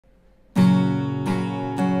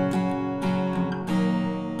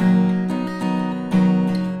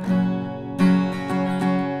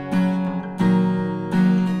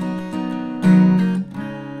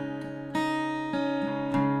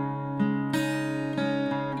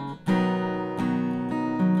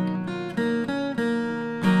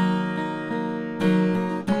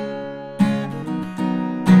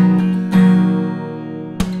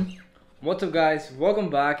What's up guys, welcome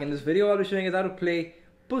back. In this video I'll be showing you how to play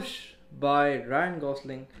Push by Ryan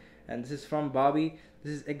Gosling, and this is from Barbie.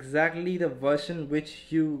 This is exactly the version which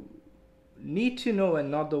you need to know and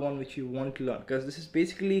not the one which you want to learn, because this is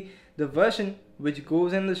basically the version which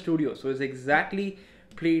goes in the studio, so it's exactly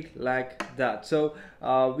played like that. So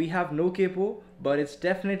we have no capo, but it's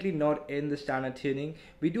definitely not in the standard tuning.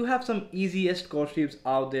 We do have some easiest chord shapes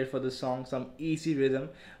out there for the song, some easy rhythm,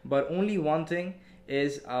 but only one thing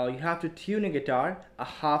is you have to tune a guitar a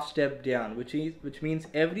half step down, which means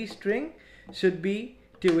every string should be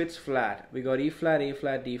to its flat. We got E flat, A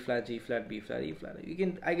flat, D flat, G flat, B flat, E flat.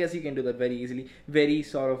 I guess you can do that very easily, very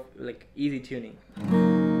sort of like easy tuning.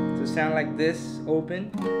 So sound like this, open.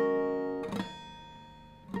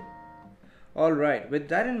 Alright, with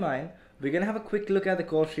that in mind, we're gonna have a quick look at the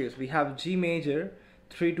chord shapes. We have G major,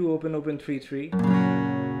 3-2 open, open, 3-3.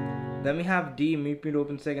 Then we have D, mute, mute,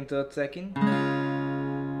 open, second, third, second.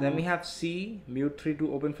 Then we have C, mute,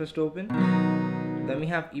 3-2 open, first, open. Then we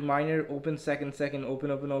have E minor, open, second, second, open,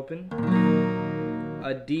 open, open.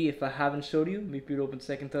 A D, if I haven't showed you, mute, mute, open,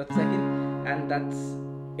 second, third, second. And that's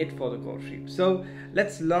it for the chord shape. So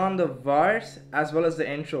let's learn the verse as well as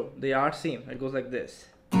the intro. They are same. It goes like this.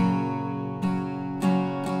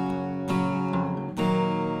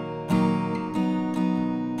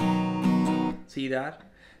 See that?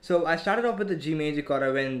 So I started off with the G major chord. I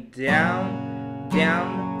went down,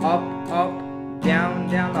 down, up, up, down,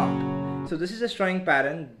 down, up. So this is a strumming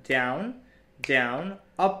pattern: down, down,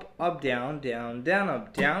 up, up, down, down, down,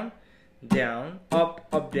 up, down, down, up,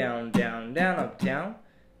 up, down, down, down, up, down,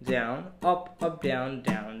 down, up, up, down,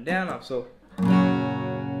 down, down, up. So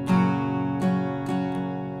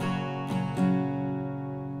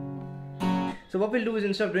what we'll do is,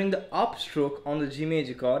 instead of doing the up stroke on the G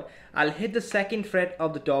major chord, I'll hit the second fret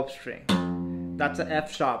of the top string. That's a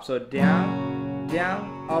F sharp. So down,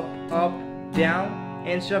 down, up, up, down.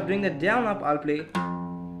 Instead of doing the down up, I'll play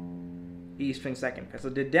E string second fret. So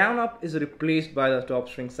the down up is replaced by the top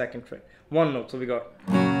string second fret. One note. So we got.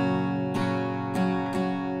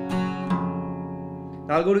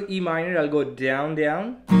 Now I'll go to E minor. I'll go down,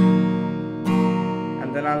 down.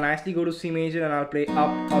 And then I'll nicely go to C major and I'll play up,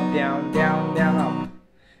 up, down, down, down, up.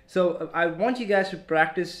 So I want you guys to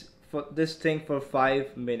practice for this thing for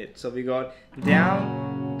 5 minutes. So we got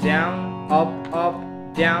down, down, up, up,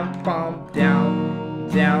 down, pump, down,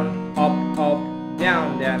 down, up, up,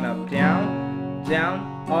 down, down, up, down, down,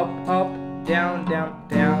 up, up, down, down,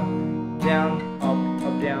 down, down,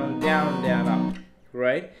 up, down, down, down, up.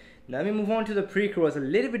 Right? Now we move on to the pre-chorus, a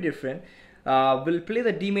little bit different. We'll play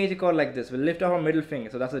the D major chord like this. We'll lift off our middle finger,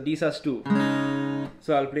 so that's a D sus2.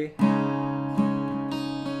 So I'll play.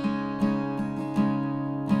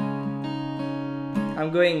 I'm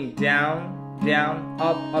going down, down,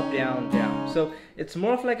 up, up, down, down. So it's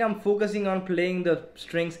more of like I'm focusing on playing the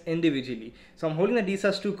strings individually. So I'm holding the D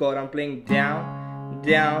sus2 chord. I'm playing down,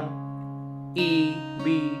 down, E,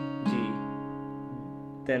 B, G,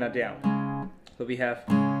 then a down. So we have.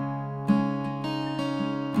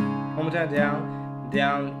 One more time, down,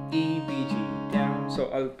 down, E, B, G, down. So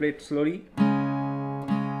I'll play it slowly.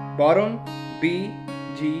 Bottom, B,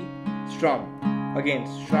 G, strum. Again,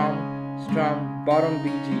 strum, strum, bottom, B,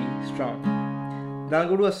 G, strum. Then I'll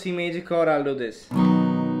go to a C major chord. I'll do this.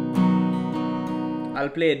 I'll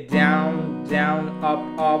play it down, down, up,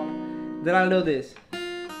 up. Then I'll do this.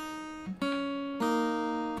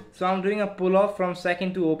 So I'm doing a pull off from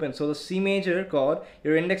second to open. So the C major chord,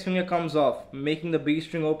 your index finger comes off, making the B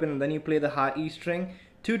string open, and then you play the high E string,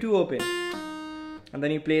 2-2 open, and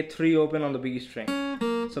then you play 3 open on the B string.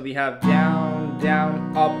 So we have down,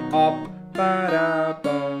 down, up, up, ba-da,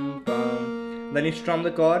 bum, bum. Then you strum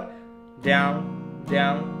the chord, down,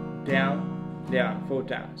 down, down, down, 4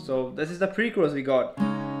 times. So this is the pre-chorus we got.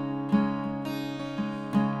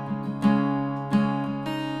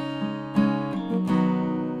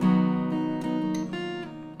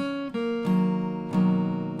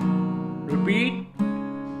 Repeat.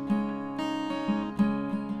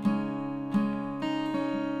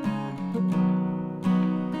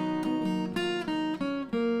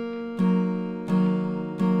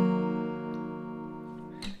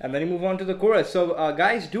 And then you move on to the chorus. So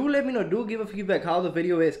guys, do let me know, do give a feedback how the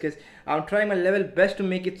video is, because I'm trying my level best to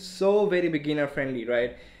make it so very beginner friendly,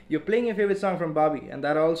 right? You're playing your favorite song from Barbie, and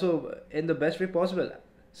that also in the best way possible.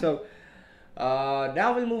 So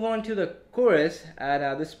now we'll move on to the chorus,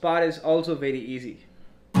 and this part is also very easy.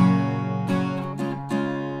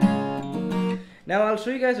 Now I'll show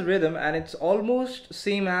you guys the rhythm, and it's almost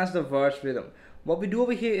same as the verse rhythm. What we do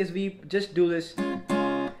over here is we just do this.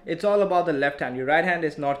 It's all about the left hand. Your right hand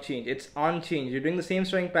is not changed, it's unchanged. You're doing the same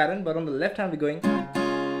string pattern, but on the left hand we're going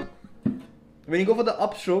When you go for the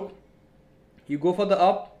upstroke, you go for the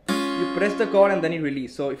up, you press the chord and then you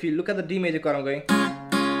release. So if you look at the D major chord, I'm going,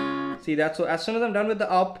 see that? So as soon as I'm done with the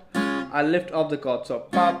up, I lift off the chord. So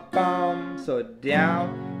pop, bum, so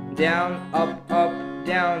down, down, up,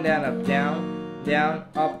 down, down, up, down, down,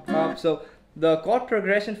 up. So the chord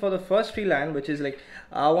progression for the first three line, which is like,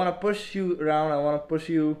 I want to push you around, I want to push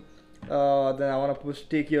you, then I want to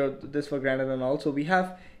take your this for granted and all. So we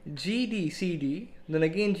have G, D, C, D, then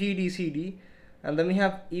again G, D, C, D, and then we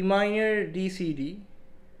have E minor, D, C, D,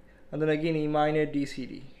 and then again E minor, D, C,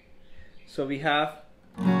 D. So we have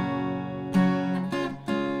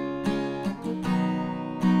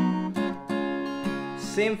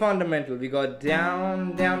same fundamental. We got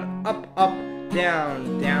down, down, up,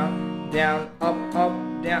 down, down, down,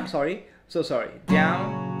 up, down. Sorry, so sorry.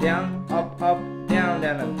 Down, down, up, down,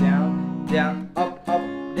 down, up, down, down, up,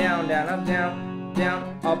 down, down, up, down,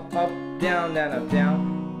 down, up, down, down, up,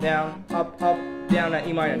 down, down, up, down,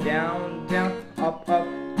 E minor, down, down, up,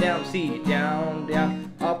 down, C, down,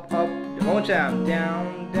 down, up, one more time,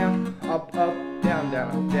 down, down, up, down, down,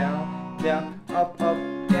 up, down, down, up,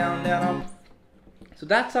 down, down, up. So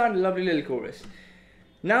that's our lovely little chorus.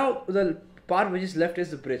 Now the part which is left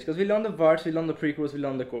is the bridge, because we learn the verse, we learn the pre-chorus, we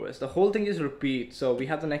learn the chorus. The whole thing is repeat. So we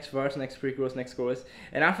have the next verse, next pre-chorus, next chorus,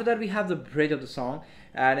 and after that we have the bridge of the song,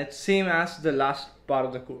 and it's same as the last part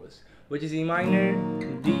of the chorus, which is E minor,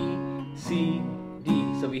 D, C,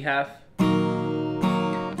 D. So we have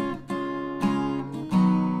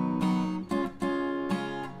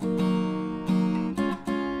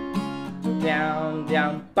down,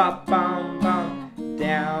 down, pop, bum, bum.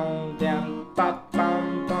 Down, down, pop,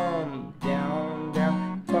 bum, bum. Down,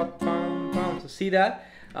 down, pop, bum, bum. So see that?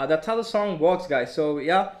 That's how the song works, guys. So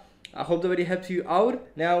yeah, I hope the video helps you out.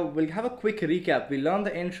 Now we'll have a quick recap. We learned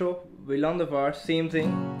the intro, we learned the verse, same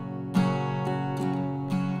thing.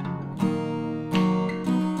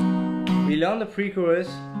 We learned the pre-chorus.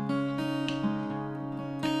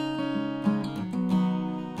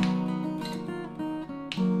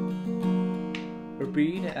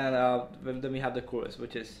 Repeat, and then we have the chorus,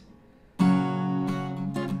 which is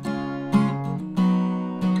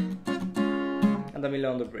and then we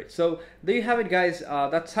learn the bridge. So there you have it, guys.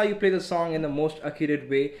 That's how you play the song in the most accurate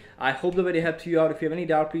way. I hope the video helped you out. If you have any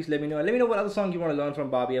doubt, please let me know. Let me know what other song you want to learn from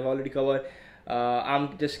Barbie. I've already covered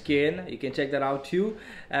I'm Just Kidding. You can check that out too.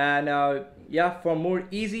 And yeah, for more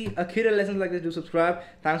easy, accurate lessons like this, do subscribe.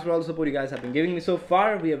 Thanks for all the support you guys have been giving me so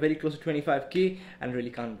far. We are very close to 25K and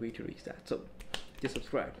really can't wait to reach that. So just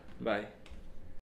subscribe. Bye.